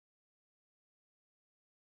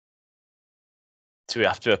Do we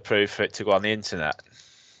have to approve for it to go on the internet?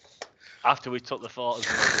 After we took the photos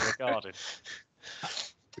and the recording.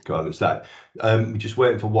 Recording that. We're just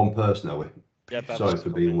waiting for one person, are we? Yeah, Sorry for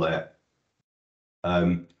being late.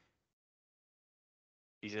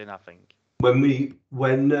 He's in, I think. When we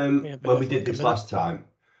did this last time,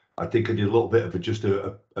 I think I did a little bit of just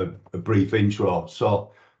a brief intro.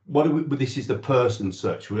 So this is the person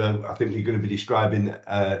search. I think we're going to be describing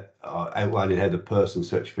outlining how the person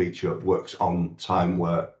search feature works on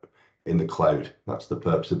timeware in the cloud. That's the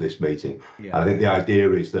purpose of this meeting. Yeah. I think the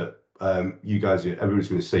idea is that you guys, everyone's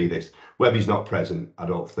going to see this. Webby's not present, I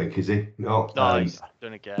don't think, is he? No. He's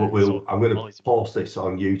doing it again. But I'm going to post this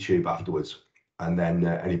on YouTube afterwards, and then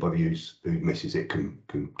anybody who misses it can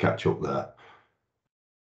catch up there.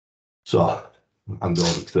 So, and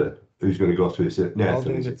over to who's going to go through this? Nathan, I'll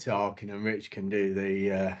do the talking, and Rich can do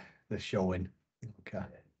the showing. Okay.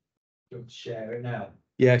 Do you want to share it now?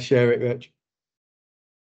 Yeah, share it, Rich.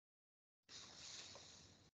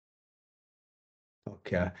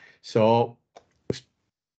 Okay, so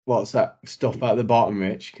what's that stuff at the bottom,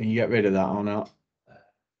 Rich? Can you get rid of that or not?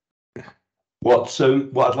 What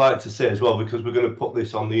I'd like to say as well, because we're going to put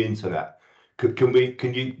this on the internet, can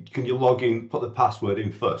you log in, put the password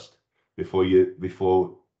in first before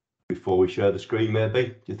we share the screen, maybe?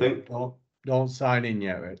 Do you think? Don't sign in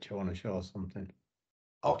yet, Rich. I want to show something.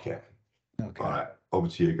 Okay. Okay. All right. Over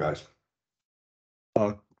to you guys.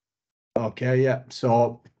 Okay. Yeah.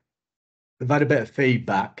 So we've had a bit of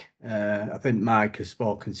feedback. I think Mike has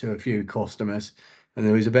spoken to a few customers, and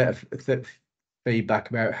there was a bit of feedback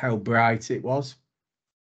about how bright it was.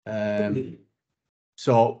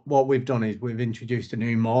 So what we've done is we've introduced a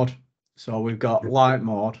new mode. So we've got light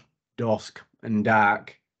mode, dusk, and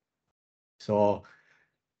dark. So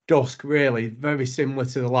dusk really very similar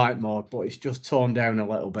to the light mode, but it's just toned down a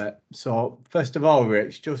little bit. So first of all,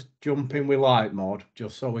 Rich, just jump in with light mode,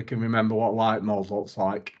 just so we can remember what light mode looks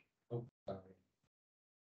like. Oh, sorry.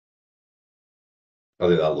 I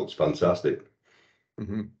think that looks fantastic.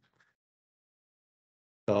 Mm-hmm.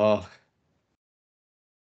 So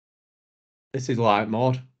this is light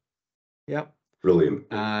mode. Yep. Brilliant.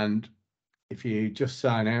 And if you just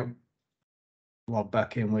sign out, log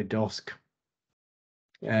back in with dusk.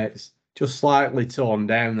 It's just slightly toned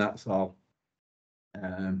down, that's all.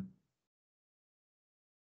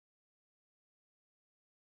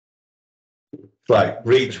 Like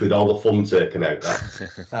Reach with all the fun taken out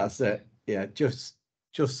there. That's it. Yeah, just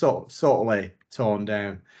subtly toned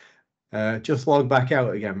down. Just log back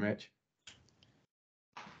out again, Rich.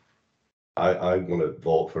 I want to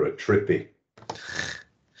vote for a trippy.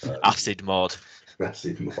 Acid mode.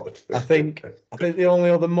 Acid mode. I think the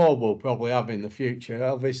only other mode we'll probably have in the future,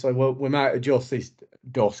 obviously, we might adjust this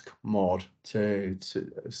dusk mode to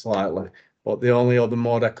slightly, but the only other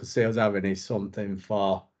mode I could see us having is something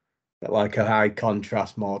for like a high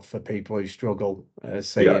contrast mode for people who struggle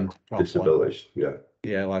seeing properly. Disabilities.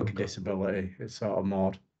 Yeah, like a disability sort of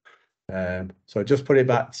mode. So just put it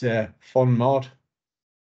back to fun mode.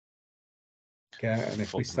 Okay, and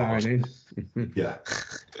if we sign in, yeah.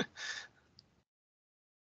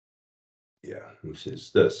 Yeah, which is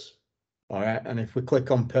this. All right, and if we click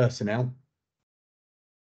on personnel.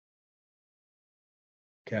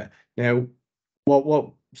 Okay, now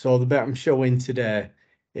so the bit I'm showing today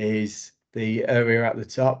is the area at the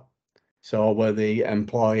top. So where the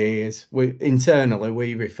employee is, internally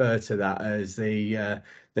we refer to that as the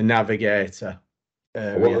navigator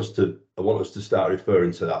area. I want us to start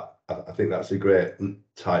referring to that. I think that's a great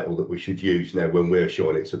title that we should use now when we're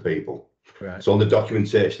showing it to people. Right. So on the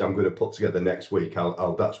documentation I'm going to put together next week,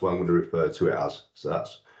 that's what I'm going to refer to it as. So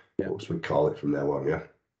that's what we call it from now on. Yeah.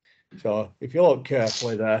 So if you look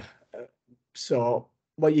carefully there, so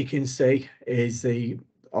what you can see is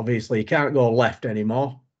obviously you can't go left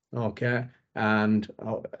anymore. Okay, and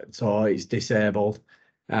so it's disabled,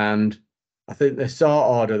 and I think the sort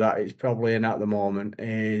order that it's probably in at the moment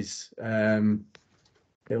is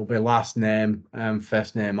it'll be last name and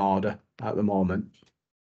first name order at the moment.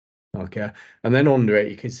 Okay, and then under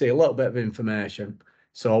it you can see a little bit of information.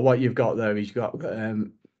 So what you've got there is you've got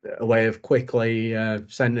a way of quickly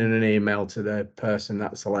sending an email to the person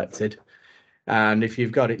that's selected, and if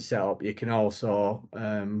you've got it set up, you can also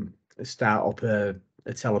start up a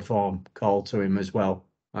telephone call to him as well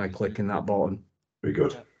by clicking that button. Very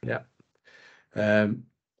good. Yeah. And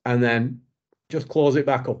then just close it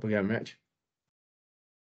back up again, Rich.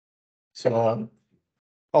 So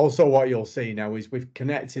also what you'll see now is we've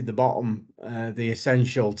connected the bottom, the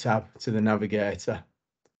essential tab to the navigator.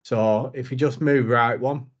 So if you just move right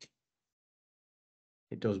one,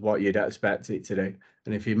 it does what you'd expect it to do.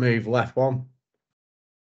 And if you move left one,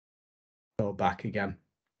 So back again.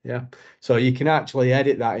 Yeah. So you can actually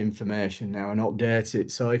edit that information now and update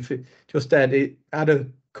it. So if it just add a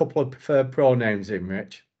couple of preferred pronouns in,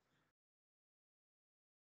 Rich.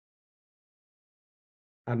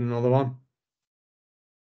 Add another one.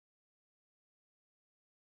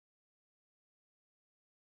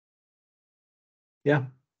 Yeah.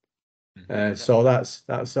 So that's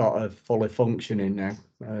sort of fully functioning now.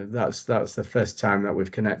 That's the first time that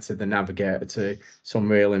we've connected the navigator to some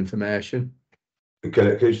real information.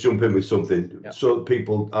 Can I just jump in with something? Yeah. So that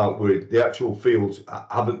people aren't worried. The actual fields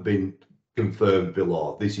haven't been confirmed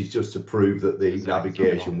below. This is just to prove that the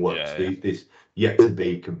navigation works. Yeah, yeah. This yet to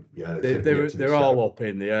be. They're all up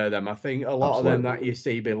in the air. Them. I think a lot of them Absolutely. that you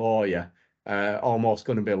see below you, almost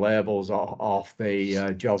going to be labels off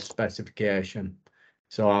the job specification.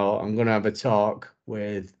 So I'm going to have a talk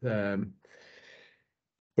with the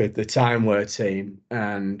timeware team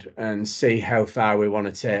and see how far we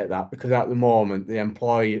want to take that, because at the moment the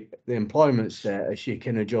employment status you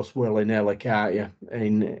can adjust willy-nilly, can't you,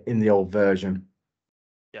 in the old version.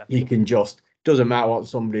 Yeah. You can just, doesn't matter what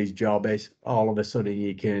somebody's job is, all of a sudden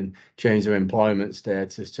you can change their employment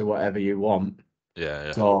status to whatever you want.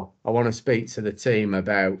 Yeah. So I want to speak to the team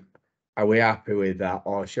about, are we happy with that,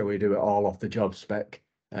 or shall we do it all off the job spec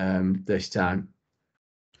this time?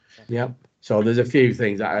 Yep. So there's a few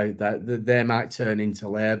things that they might turn into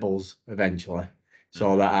labels eventually.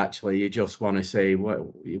 So that actually you just want to see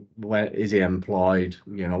where is he employed,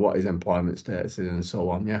 what his employment status is and so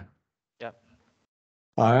on. Yeah. Yeah.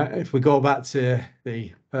 All right. If we go back to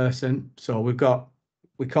the person, so we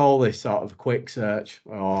call this sort of quick search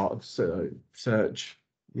or search.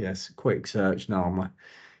 Yes, quick search normally.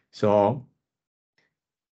 So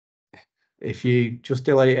if you just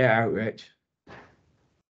delete it out, Rich.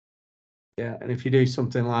 Yeah, and if you do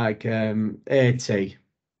something like AT,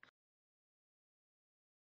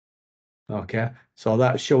 okay, so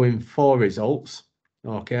that's showing 4 results.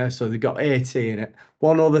 Okay, so they've got AT in it.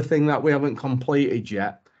 One other thing that we haven't completed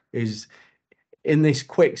yet is in this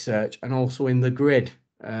quick search and also in the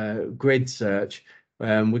grid search,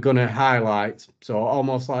 we're going to highlight, so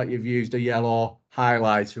almost like you've used a yellow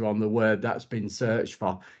highlighter on the word that's been searched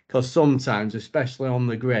for, because sometimes, especially on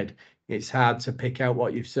the grid, it's hard to pick out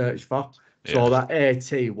what you've searched for. So that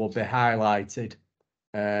AT will be highlighted,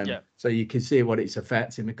 so you can see what it's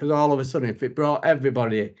affecting, because all of a sudden, if it brought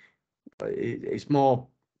everybody, it's more,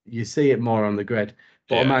 you see it more on the grid.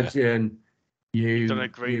 But imagine you've done a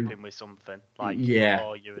grouping with something like for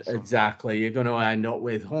you or something. Exactly. You're going to end up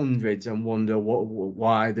with hundreds and wonder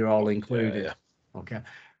why they're all included. Okay.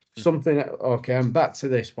 Something. Okay. And back to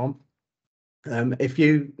this one. If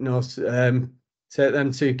you take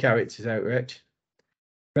them 2 characters out, Rich,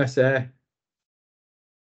 press A.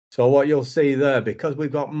 So what you'll see there, because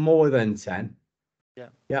we've got more than 10.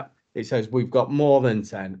 Yeah. It says we've got more than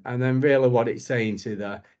 10. And then really what it's saying to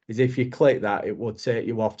there is if you click that, it would take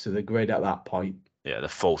you off to the grid at that point. Yeah, the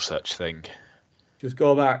full search thing. Just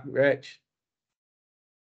go back, Rich.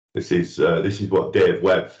 This is what Dave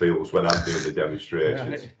Webb feels when I'm doing the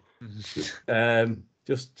demonstrations. Right.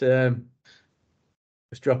 Just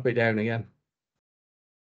drop it down again.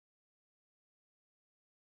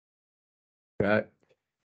 Right.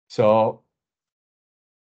 So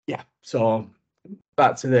yeah. So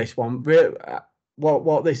back to this one.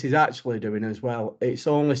 What this is actually doing as well, it's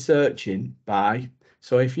only searching by.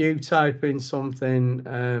 So if you type in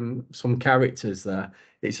something, some characters there,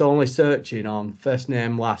 it's only searching on first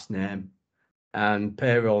name, last name, and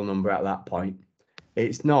payroll number at that point.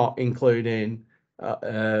 It's not including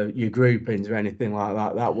your groupings or anything like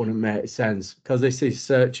that. That wouldn't make sense, because this is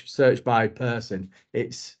search by person.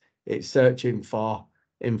 It's searching for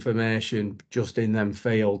information just in them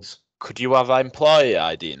fields. Could you have employee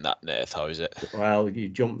ID in that, Nath, or is it? Well, you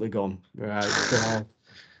jumped the gun, right?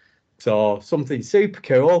 So something super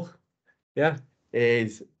cool, yeah,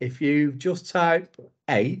 is if you just type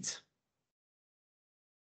 8,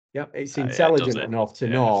 yeah, it's intelligent enough to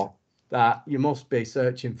know that you must be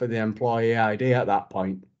searching for the employee ID at that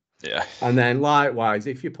point. Yeah. And then likewise,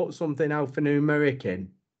 if you put something alphanumeric in,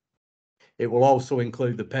 it will also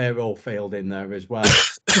include the payroll field in there as well.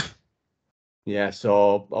 Yeah,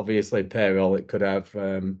 so obviously payroll, it could have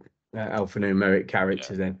alphanumeric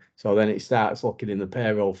characters in. So then it starts looking in the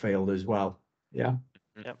payroll field as well. Yeah.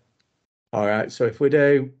 Yep. All right. So if we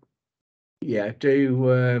do,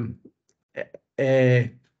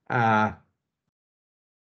 A R.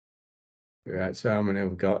 Right. So how many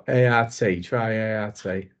we've got? ART. Try ART.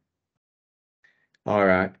 All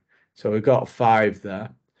right. So we've got 5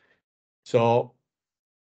 there. So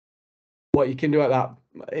what you can do at that,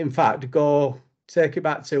 in fact, go take it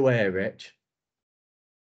back to A, Rich.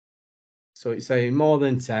 So it's saying more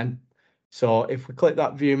than 10. So if we click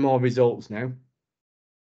that view more results now,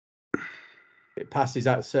 it passes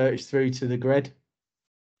that search through to the grid.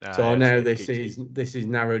 So yeah, now so this is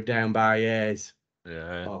narrowed down by years.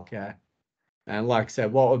 yeah, Okay. And like I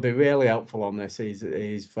said, what would be really helpful on this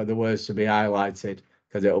is for the words to be highlighted,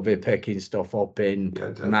 because it'll be picking stuff up in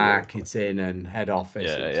marketing and head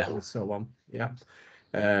office and so on. Yeah.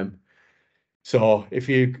 So if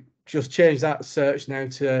you just change that search now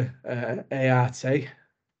to ART,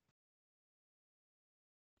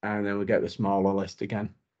 and then we get the smaller list again.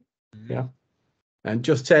 Yeah. And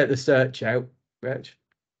just take the search out, Rich.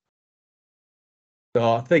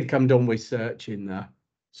 So I think I'm done with searching there.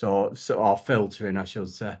 So or filtering, I should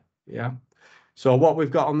say. Yeah. So what we've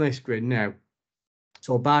got on this grid now.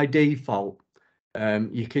 So by default,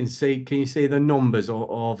 you can you see the numbers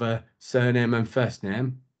over surname and first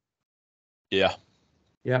name? Yeah.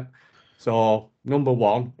 Yeah. So number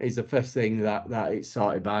 1 is the first thing that it's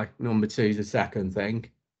sorted by. Number 2 is the second thing.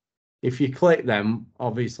 If you click them,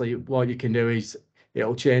 obviously what you can do is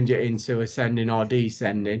it'll change it into ascending or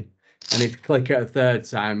descending. And if you click it a third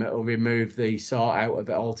time, it'll remove the sort out of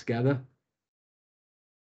it altogether.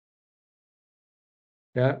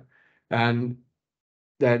 Yeah. And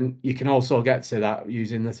then you can also get to that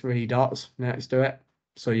using the 3 dots next to it.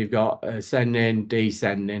 So you've got ascending,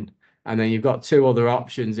 descending, and then you've got 2 other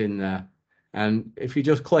options in there. And if you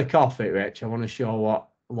just click off it, Rich, I want to show what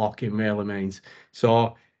locking really means.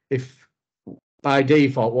 So if by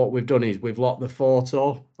default, what we've done is we've locked the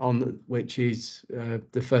photo on, which is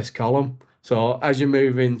the first column. So as you're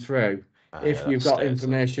moving through, if you've got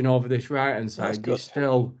information over this right-hand side,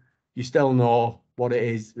 you still know what it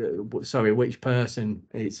is. Sorry, which person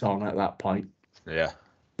it's on at that point. Yeah.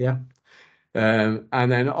 Yeah.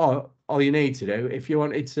 And then all you need to do, if you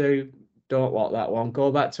wanted to, don't lock that one.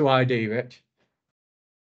 Go back to ID, Rich.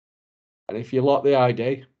 And if you lock the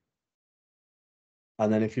ID,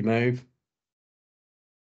 and then if you move,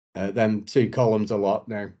 then 2 columns are locked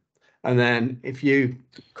now. And then if you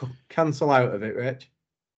cancel out of it, Rich,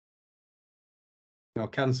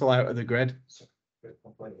 cancel out of the grid,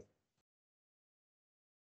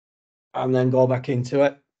 and then go back into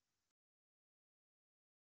it,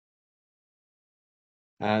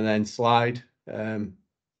 and then slide.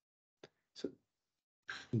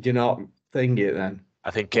 Do you not think it then?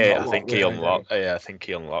 I think he unlocked. Yeah, I think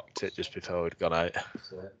he unlocked it just before we'd gone out.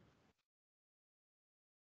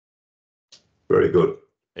 Very good.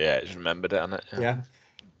 Yeah, just remembered it, hasn't it? Yeah.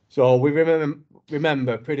 So we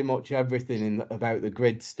remember pretty much everything about the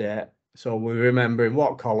grid state. So we're remembering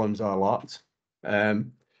what columns are locked.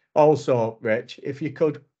 Also, Rich, if you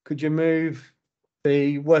could you move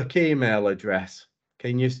the work email address?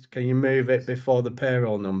 Can you move it before the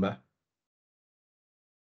payroll number?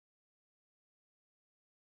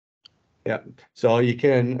 Yeah. So you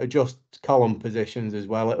can adjust column positions as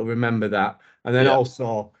well. It'll remember that. And then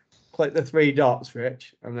also click the 3 dots,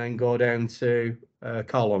 Rich, and then go down to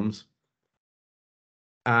columns.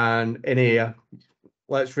 And in here,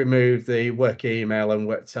 let's remove the work email and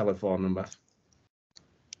work telephone number.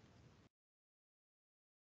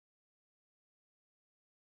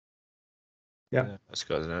 Yeah, that's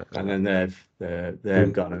good, isn't it? And then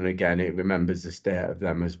they've gone, and again, it remembers the state of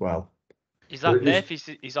them as well. Is that Dave?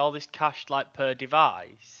 Is all this cached like per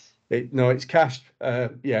device? No, it's cached. Yeah,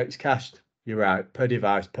 it's cached. You're right, per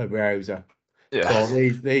device, per browser. Yeah. So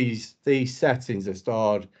these settings are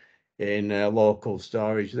stored in local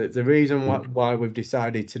storage. The reason why we've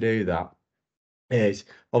decided to do that is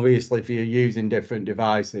obviously if you're using different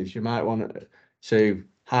devices, you might want to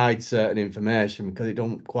hide certain information because it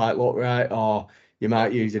don't quite look right, or you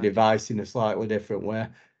might use a device in a slightly different way.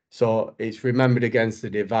 So it's remembered against the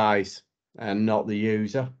device and not the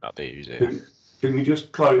user. Not the user. Can we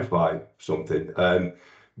just clarify something? I'm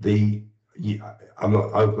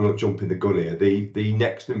not jumping the gun here. The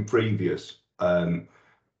next and previous. Can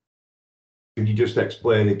you just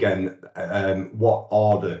explain again what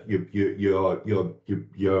order you're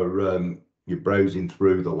browsing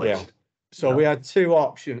through the list? Yeah. So we had 2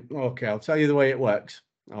 options. Okay, I'll tell you the way it works.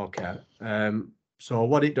 Okay. So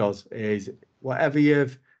what it does is whatever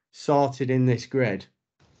you've sorted in this grid,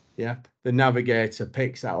 yeah, the navigator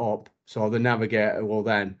picks that up. So the navigator will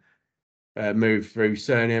then move through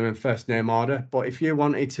surname and first name order. But if you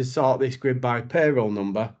wanted to sort this grid by payroll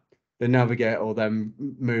number, the navigator will then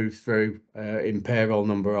move through in payroll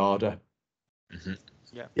number order. Mm-hmm.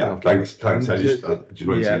 Yeah, okay. Thanks. I just wanted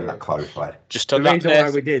to get that clarified. The reason why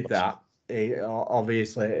we did that,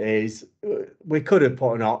 obviously, is we could have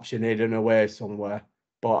put an option hidden away somewhere,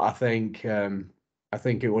 but I think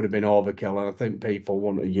it would have been overkill, and I think people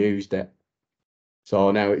wouldn't have used it.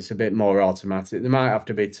 So now it's a bit more automatic. They might have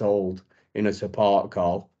to be told in a support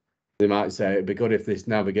call. They might say it'd be good if this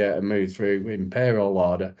navigator moved through in payroll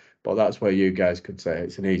order, but that's where you guys could say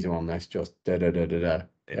it's an easy one. That's just da da da da da.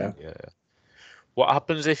 Yeah. What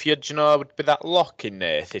happens if you, do you know, would be that lock in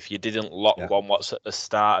there if you didn't lock Yeah. one what's at the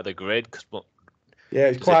start of the grid? Yeah,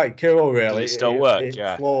 it's quite cool, really. Does it still work? It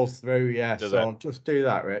Yeah. flows through, yeah. Does So just do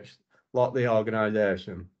that, Rich. Lock the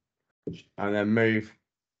organisation, and then move,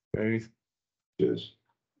 Cheers.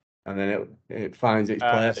 and then it finds its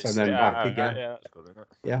place, and then back again. Yeah, that's good, isn't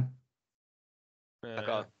it? Yeah. I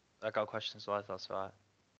got a question, so if that's all right.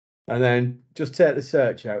 And then just take the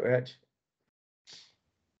search out, Rich.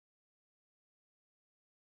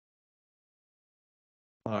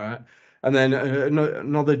 All right. And then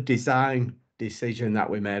another design decision that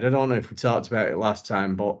we made. I don't know if we talked about it last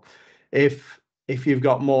time, but if you've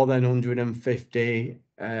got more than 150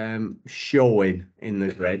 showing in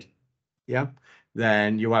the grid, yeah,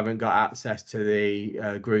 then you haven't got access to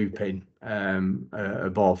the grouping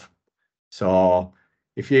above. So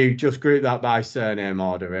if you just group that by surname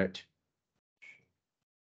order, Rich.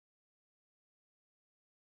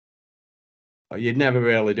 You'd never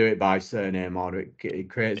really do it by surname order. It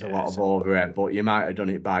creates a lot of overhead, but you might have done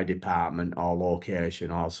it by department or location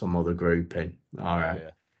or some other grouping. All right.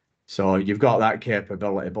 Yeah. So you've got that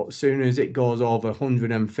capability, but as soon as it goes over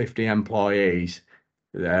 150 employees,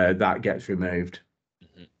 that gets removed.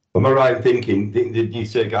 Am I right in thinking, did you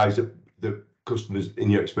say, guys, that the customers in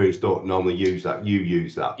your experience don't normally use that? You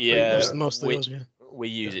use that? Yeah, mostly us, we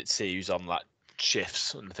use it to use on like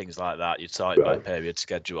shifts and things like that. You'd sort it by period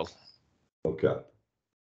schedule. Okay.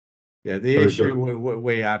 Yeah, the issue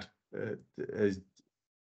we had as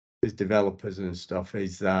developers and stuff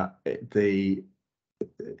is that the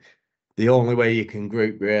only way you can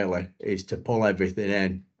group really is to pull everything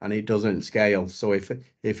in, and it doesn't scale. So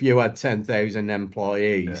if you had 10,000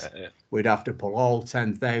 employees, we'd have to pull all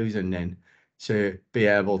 10,000 in to be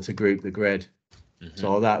able to group the grid.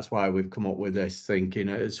 So that's why we've come up with this thinking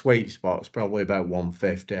a sweet spot's probably about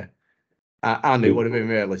 150, and it would have been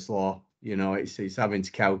really slow. You know, it's having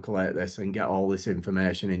to calculate this and get all this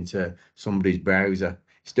information into somebody's browser.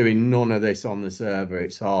 It's doing none of this on the server.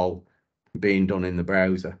 It's all being done in the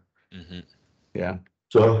browser. Yeah.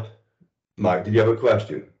 So, Mike, did you have a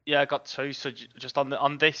question? Yeah, I got two. So just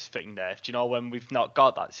on this thing there, do you know when we've not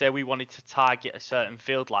got that? Say we wanted to target a certain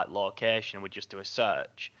field like location, we just do a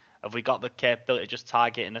search. Have we got the capability of just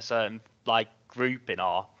targeting a certain like grouping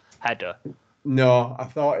or header? No, I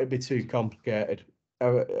thought it'd be too complicated.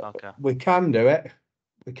 Okay. We can do it.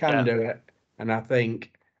 We can do it, and I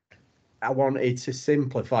think I wanted to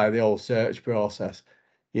simplify the whole search process.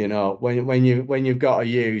 You know, when you've got a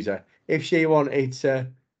user, if she wanted to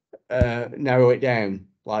narrow it down,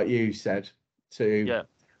 like you said, to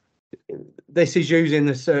this is using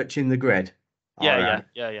the search in the grid. Yeah.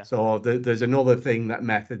 So there's another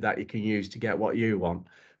method that you can use to get what you want,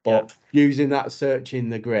 but using that search in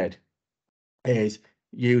the grid is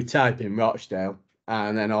you type in Rochdale,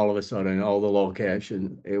 and then all of a sudden all the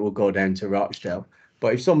location it will go down to Rochdale.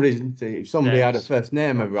 But if somebody had a first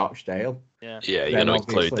name of Rochdale, you're going to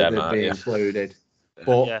include them, they'd be included.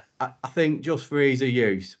 But I think just for ease of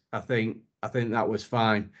use, I think that was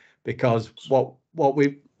fine, because what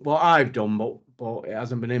I've done, but it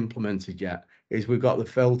hasn't been implemented yet, is we've got the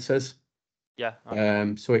filters. Yeah.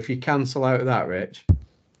 So if you cancel out that, Rich,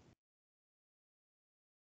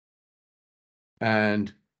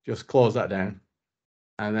 and just close that down,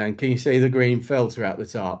 and then can you see the green filter at the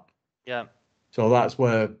top? Yeah. So that's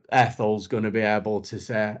where Ethel's going to be able to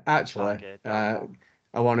say, actually, I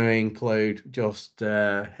want to include just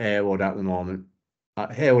Haywood at the moment,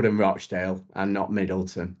 Haywood and Rochdale, and not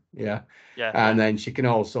Middleton. Yeah. And then she can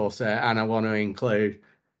also say, and I want to include,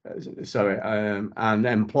 and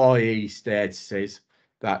employee statuses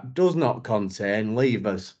that does not contain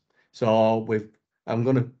leavers. So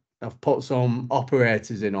I've put some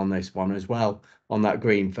operators in on this one as well, on that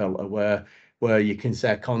green filter where you can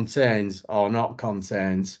say contains or not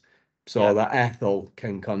contains, so that Ethel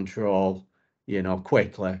can control, you know,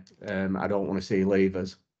 quickly. I don't want to see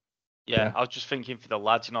leavers. Yeah, I was just thinking for the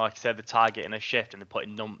lads, you know, like I said, they're targeting a shift and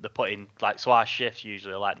they're putting like, so our shifts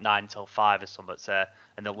usually like 9 till 5 or something, say,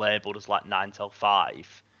 and they're labelled as like 9 till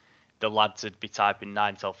 5. The lads would be typing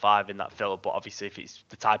 9 till 5 in that filter, but obviously if it's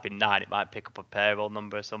the typing 9, it might pick up a payroll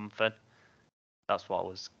number or something. That's what I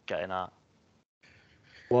was getting at.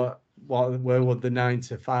 Where would the 9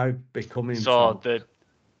 to 5 be coming from? So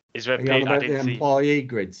is there are you on about the employee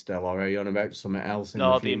grid still, or are you on about something else?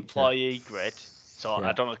 No, the employee grid. So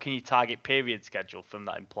I don't know. Can you target period schedule from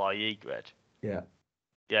that employee grid? Yeah.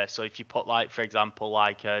 Yeah, so if you put like, for example,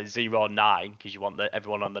 like 09, because you want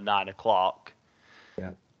everyone on the 9 o'clock.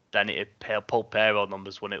 Yeah. Then it'd pull payroll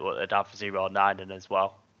numbers when it'd have 09 in as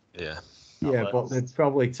well. Yeah. Yeah, but they'd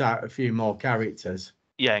probably type a few more characters.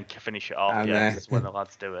 Yeah, and finish it off. And Yeah, then, that's when the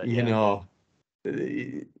lads do it. You yeah. know,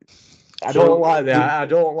 I don't like that. I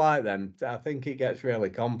don't like them. I think it gets really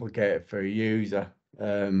complicated for a user.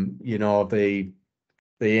 You know, the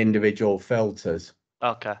individual filters.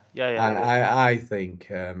 Okay. Yeah. And I think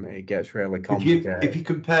it gets really complicated. If you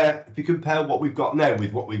compare what we've got now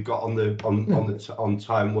with what we've got on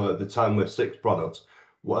timeware, the timeware 6 product,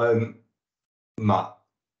 Matt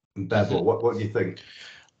and Bevel, what do you think?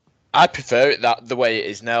 I prefer it the way it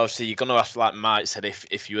is now. So you're gonna have to, like Mike said,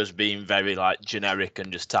 if you was being very like generic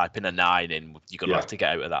and just typing a 9 in, you're gonna have to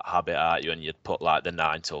get out of that habit, aren't you? And you'd put like the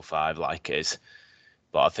 9 till 5 like it is.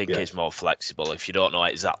 But I think it's more flexible. If you don't know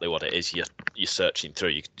exactly what it is, you're searching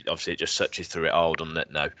through. Obviously, it just searches through it all, doesn't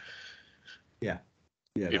it? Now. Yeah,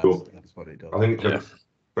 that's what it does. I think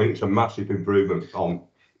it's a massive improvement on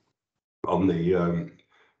the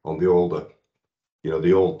older,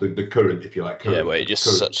 the current, if you like. Current, where you're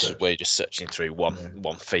just searching through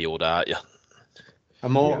one field, aren't you?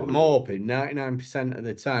 I'm hoping 99% of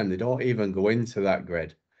the time they don't even go into that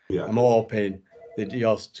grid. Yeah. I'm hoping they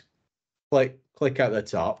just click at the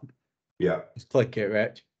top. Yeah. Just click it,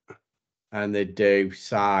 Rich. And they do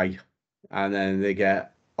Psy. And then they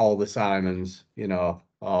get all the Simons,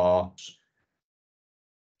 or.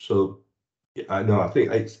 So, I know. I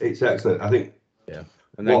think it's excellent. I think. Yeah.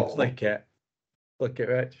 And then click it,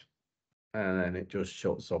 Rich. And then it just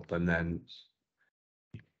shuts up. And then.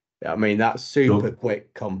 I mean, that's super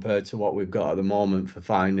quick compared to what we've got at the moment for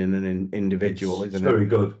finding an individual, isn't it? Very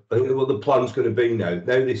good. I think what the plan's going to be now.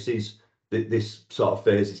 Now this sort of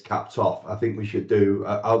phase is capped off. I think we should do.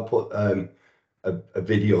 I'll put a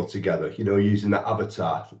video together. Using that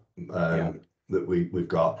avatar that we've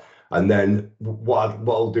got, and then what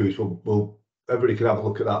I'll do is we'll everybody can have a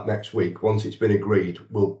look at that next week. Once it's been agreed,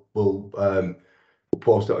 we'll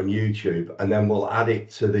post it on YouTube, and then we'll add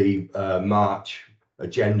it to the March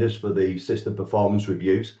agendas for the system performance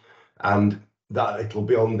reviews, and that it'll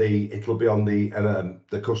be on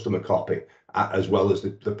the customer copy as well as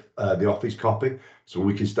the office copy, so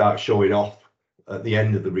we can start showing off at the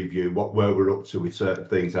end of the review where we're up to with certain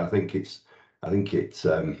things. I think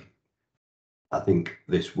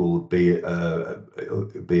this will be a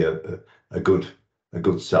good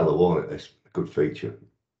seller, won't it? This a good feature.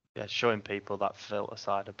 Yeah, showing people that filter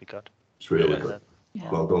side would be good. It's really good. Yeah.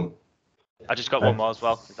 Well done. I just got one more as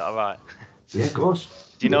well. Is that all right? Yeah, of course.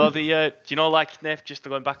 Do you know like Niff, just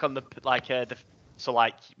going back on the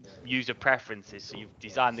user preferences? So you've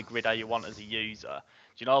designed the grid how you want as a user.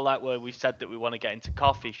 Do you know like where we said that we want to get into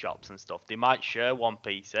coffee shops and stuff? They might share one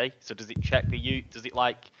PC. So does it check does it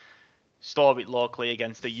like store it locally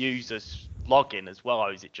against the user's login as well,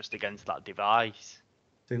 or is it just against that device?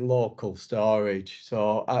 It's in local storage.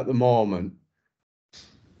 So at the moment,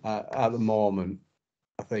 I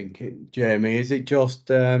think Jamie, is it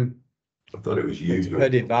just I thought it was user per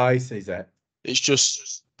device, is it? It's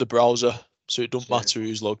just the browser, so it doesn't matter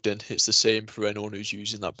who's logged in. It's the same for anyone who's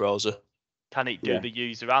using that browser. Can it do the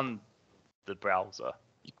user and the browser?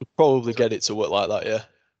 You could probably get it to work like that, yeah.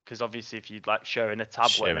 Because obviously, if you'd like sharing a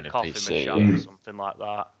tablet and a coffee machine or something like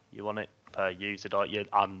that, you want it per user, don't you?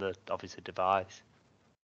 And the obviously device.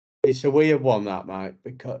 It's a weird one, that might,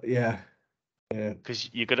 because because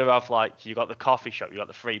you're gonna have like you got the coffee shop, you got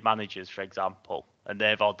the 3 managers, for example, and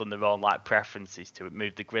they've all done their own like preferences to it,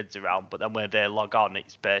 move the grids around. But then when they log on,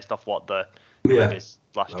 it's based off what the whoever's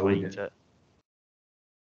last tweeted it.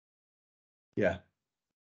 Yeah,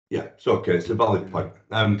 it's okay. It's a valid point.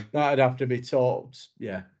 That'd have to be taught.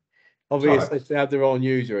 Yeah, obviously, if they had their own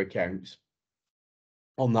user accounts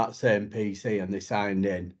on that same PC and they signed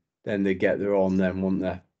in, then they get their own, then, wouldn't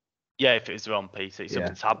they? Yeah, if it was their own PC, it's a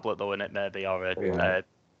tablet though, isn't it? Maybe or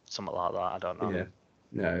something like that. I don't know. Yeah,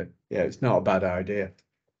 no, it's not a bad idea.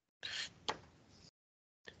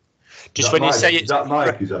 Just when you say it's that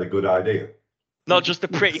Mike, is that a good idea? Not just a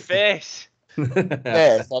pretty face.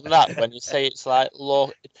 Yeah, on that, when you say it's like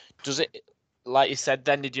low, does it, like you said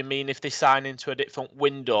then, did you mean if they sign into a different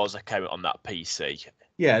Windows account on that PC?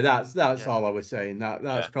 Yeah, that's all I was saying.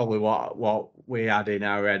 That's probably what we had in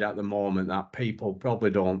our head at the moment, that people probably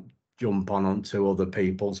don't jump onto other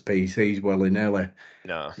people's PCs willy-nilly.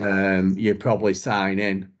 No. You probably sign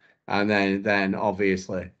in, and then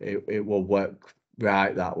obviously it will work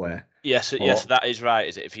right that way. Yes, that is right.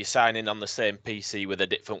 Is it if you sign in on the same PC with a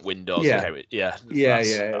different Windows account?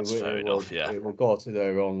 That's fair enough. Yeah, it will go to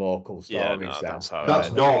their own local storage.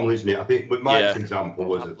 That's normal, isn't it? I think with Mike's example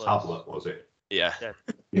was a tablet, was it? Yeah.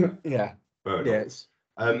 Yeah. Fair enough. Yes.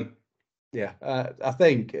 Yeah. I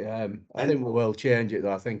think we will change it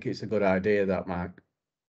though. I think it's a good idea, that, Mark.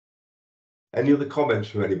 Any other comments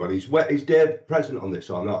from anybody? Is Dave present on this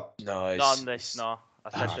or not? No, Not on this, no. I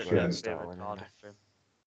said that shame. it's being recorded for him.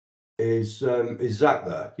 Is Zach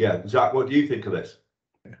there? Yeah, Zach, what do you think of this?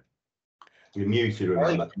 You're muted,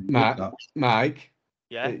 remember? Mike.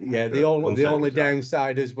 Yeah. Yeah. The One second, only Zach.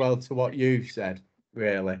 downside as well to what you've said,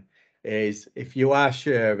 really, is if you are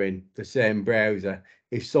sharing the same browser,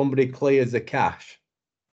 if somebody clears the cache,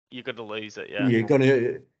 You're gonna lose it, yeah.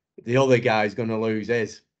 the other guy's gonna lose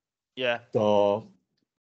his. Yeah. So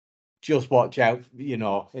just watch out,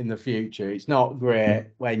 in the future. It's not great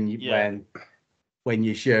when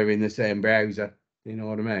you're sharing the same browser. You know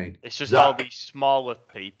what I mean? It's just Zach. all these smaller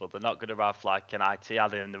people. They're not gonna have like an IT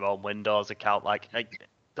admin in their own Windows account. Like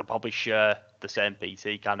they'll probably share the same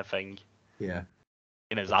PC kind of thing. Yeah.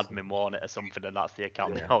 In his admin won't it or something, and that's the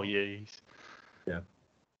account Yeah. they all use. Yeah.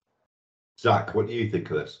 Zach, what do you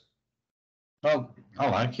think of this? Well, I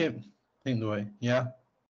like it. I think the way, yeah,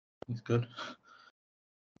 it's good.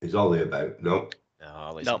 Is Ollie about? No.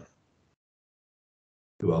 No, No.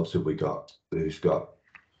 Who else have we got? Who's got?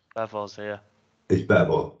 Bevel's here. It's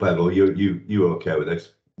Bevel. Bevel, you okay with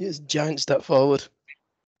this? It's a giant step forward.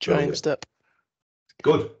 Giant Brilliant. step.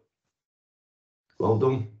 Good. Well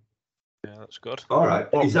done. Yeah, that's good. All right.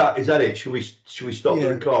 Is that it? Should we stop the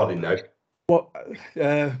recording now? What?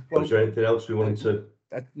 Was there anything else we wanted to?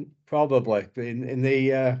 Probably in the.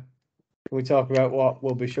 Can we talk about what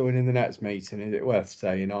we'll be showing in the next meeting? Is it worth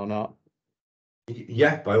saying or not?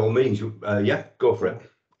 Yeah, by all means. Yeah, go for it.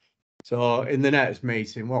 So in the next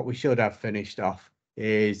meeting, what we should have finished off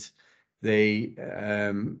is the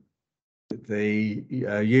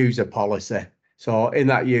user policy. So in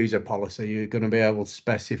that user policy, you're going to be able to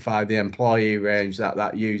specify the employee range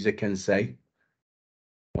that user can see.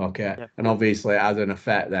 Okay, Yep. and obviously it has an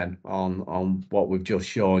effect then on what we've just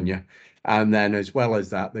shown you. And then as well as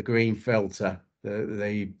that, the green filter,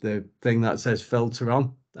 the thing that says filter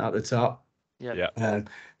on at the top. Yeah.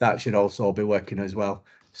 That should also be working as well.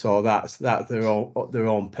 So that's their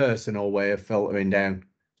own personal way of filtering down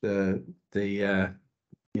the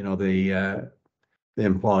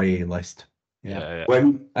employee list. Yeah.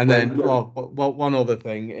 And then one other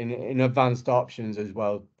thing in advanced options as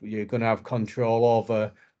well, you're going to have control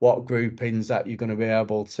over what groupings that you're going to be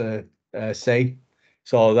able to see.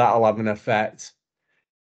 So that'll have an effect.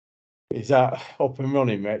 Is that up and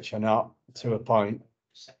running, Rich, or not? To a point.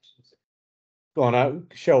 Go on out,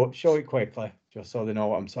 show it quickly, just so they know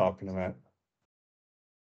what I'm talking about.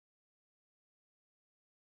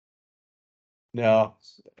 No,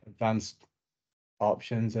 advanced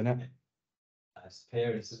options in it. That's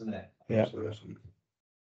appearance, isn't it? Yeah.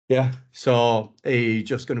 Yeah. So you're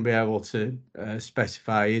just going to be able to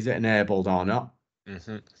specify is it enabled or not.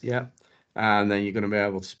 Mm-hmm. Yeah. And then you're going to be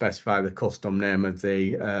able to specify the custom name of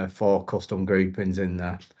the 4 custom groupings in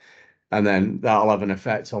there. And then that'll have an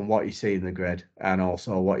effect on what you see in the grid and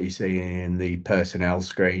also what you see in the personnel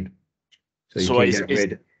screen. So you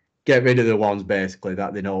can get rid of the ones basically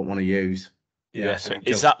that they don't want to use. Yeah. So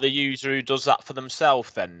is that the user who does that for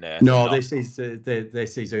themselves then? No, this is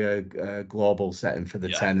a global setting for the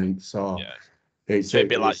tenant. So it's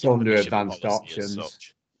like under advanced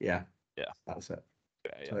options. Yeah. That's it.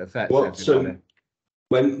 So it affects everybody.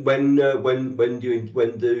 When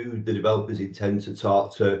do the developers intend to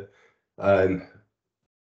talk to the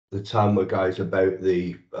timeware guys about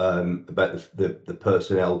the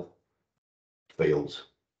personnel fields?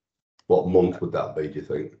 What month would that be, do you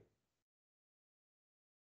think?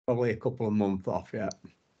 Probably a couple of months off, yeah.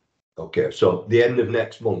 Okay, so the end of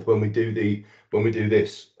next month when we do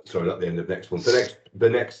this. Sorry, not the end of next month. The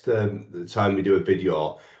next time we do a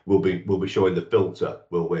video, we'll be showing the filter,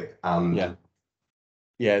 will we? And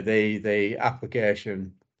the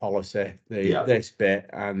application policy, this bit,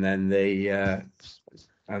 and then the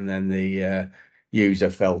user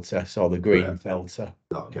filter, so the green filter.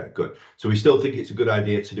 Okay, good. So we still think it's a good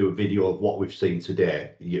idea to do a video of what we've seen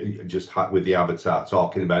today, just with the avatar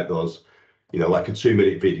talking about those, like a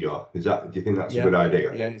 2-minute video. Do you think that's a good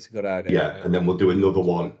idea? Yeah, it's a good idea. Yeah, and then we'll do another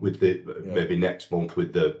one with maybe next month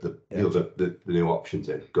with the new options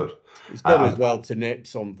in. Good. It's good as well to nip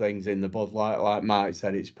some things in the bud, like Mike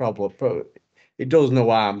said. It's probably it does no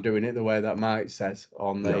harm doing it the way that Mike says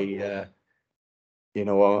on the.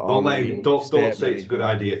 Don't say it's a good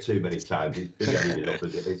idea too many times.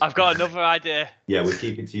 I've got another idea. Yeah, we'll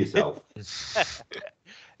keep it to yourself.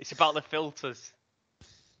 It's about the filters.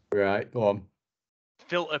 Right, go on.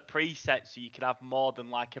 Filter preset, so you can have more than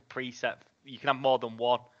like a preset. You can have more than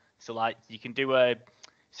one. So like you can do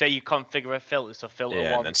say you configure a filter, so filter Yeah,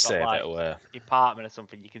 and one then got save like it away. department or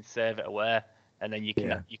something, you can save it away, and then you can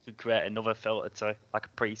Yeah. you could create another filter to like a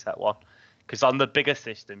preset one. Because on the bigger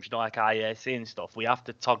systems, you know, like IAC and stuff, we have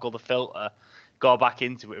to toggle the filter, go back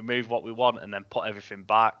into it, remove what we want, and then put everything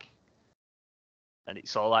back. And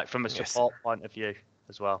it's all like from a Yes. support point of view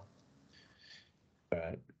as well.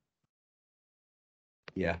 Right.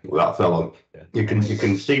 Yeah. Well, that fell on. You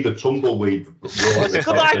can see the tumbleweed. It's a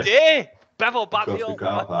good idea. Bevel, back me Across the up.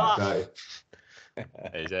 car Like park, that.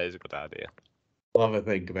 can't It's a good idea. I'll have a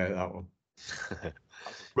think about that one. you?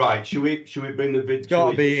 Right, should we bring the vid? It's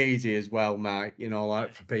got to be easy as well, Mike. You know,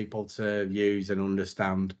 like for people to use and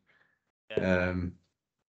understand. Yeah.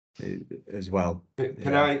 As well.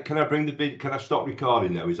 Can I bring the vid? Can I stop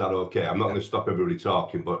recording now? Is that okay? I'm not going to stop everybody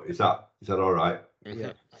talking, but is that all right?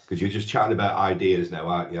 Yeah. Because you're just chatting about ideas now,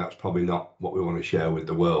 aren't you? That's probably not what we want to share with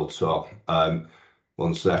the world. So,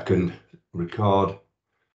 1 second, record.